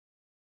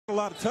A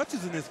lot of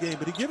touches in this game,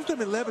 but he gives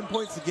them 11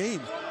 points a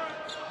game.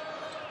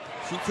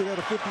 Shoots it at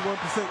a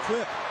 51%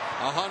 clip.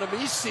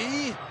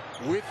 Ahanmisi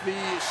with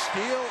the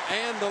steal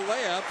and the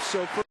layup.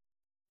 So for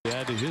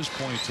add to his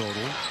point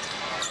total,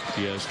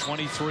 he has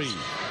 23.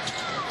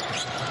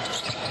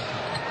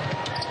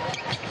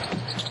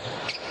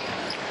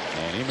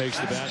 And he makes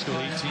the basket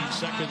with 18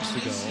 seconds to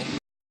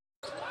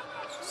go.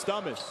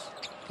 Stummis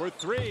for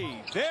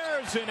three.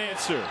 There's an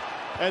answer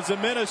as the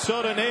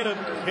Minnesota native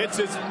hits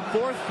his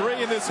fourth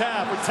three in this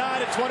half. We're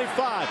tied at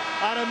 25.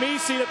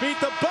 Ahanmisi to beat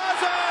the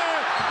buzzer.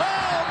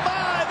 Oh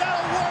my,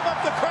 that'll warm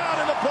up the crowd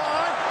in the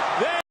barn.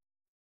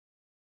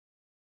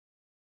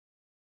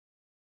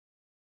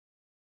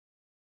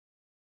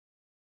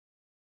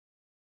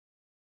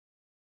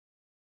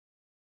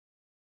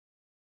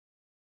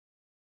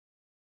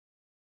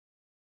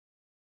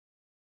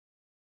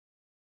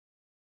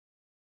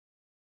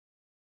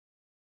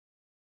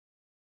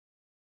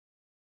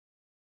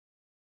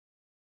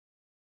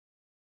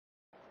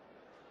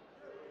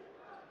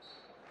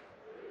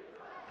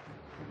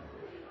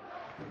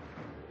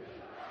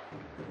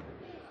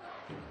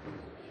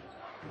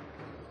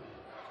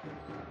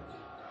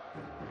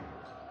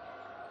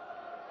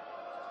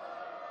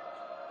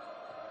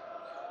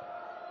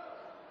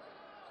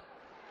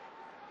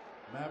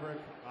 Maverick,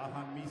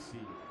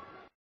 Ahanmisi.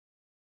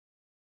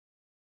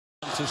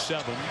 To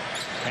 7.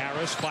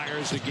 Harris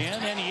fires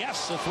again, and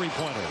yes, a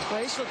three-pointer.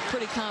 Well, he's looked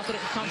pretty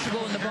confident and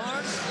comfortable in the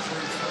barn.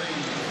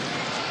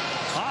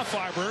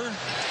 Fiber.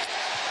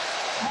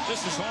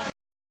 This is on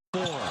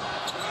 4.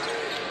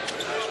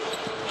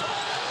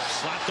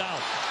 Slapped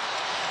out.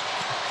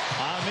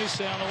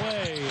 Ahanmisi on the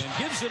way and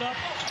gives it up.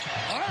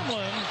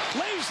 Armland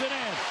lays it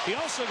in. He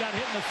also got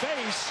hit in the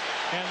face,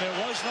 and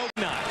there was no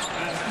knot.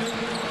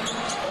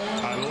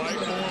 I like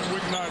Owen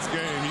Wignot's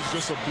game. He's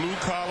just a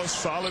blue-collar,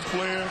 solid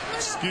player,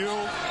 skill,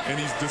 and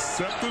he's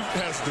deceptive,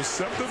 has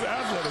deceptive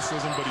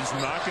athleticism, but he's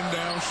knocking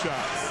down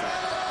shots.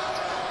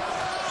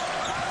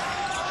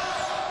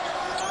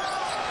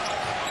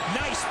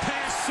 Nice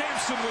pass,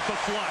 Sampson with the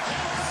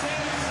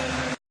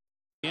flush.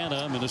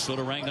 Indiana,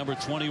 Minnesota ranked number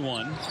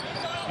 21.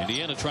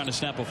 Indiana trying to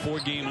snap a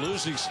 4-game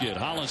losing skid.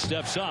 Holland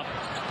steps up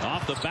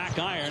off the back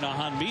iron.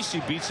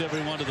 Ahanmisi beats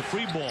everyone to the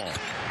free ball.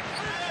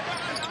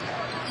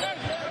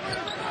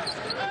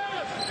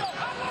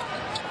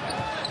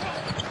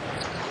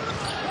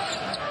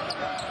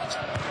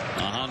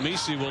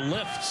 Ahanmisi will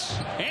lift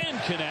and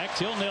connect.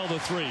 He'll nail the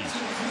three.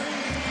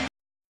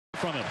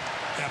 From him.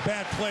 That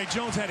bad play.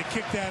 Jones had to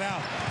kick that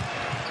out.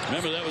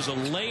 Remember, that was a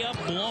layup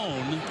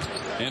blown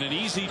and an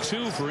easy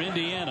 2 for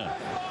Indiana.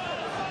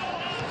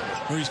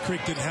 Maurice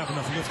Creek didn't have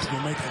enough lift to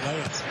make the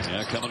layup.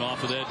 Yeah, coming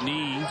off of that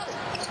knee.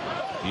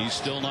 He's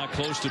still not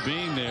close to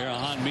being there.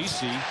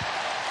 Ahanmisi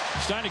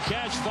starting to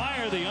catch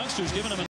fire. The youngsters giving him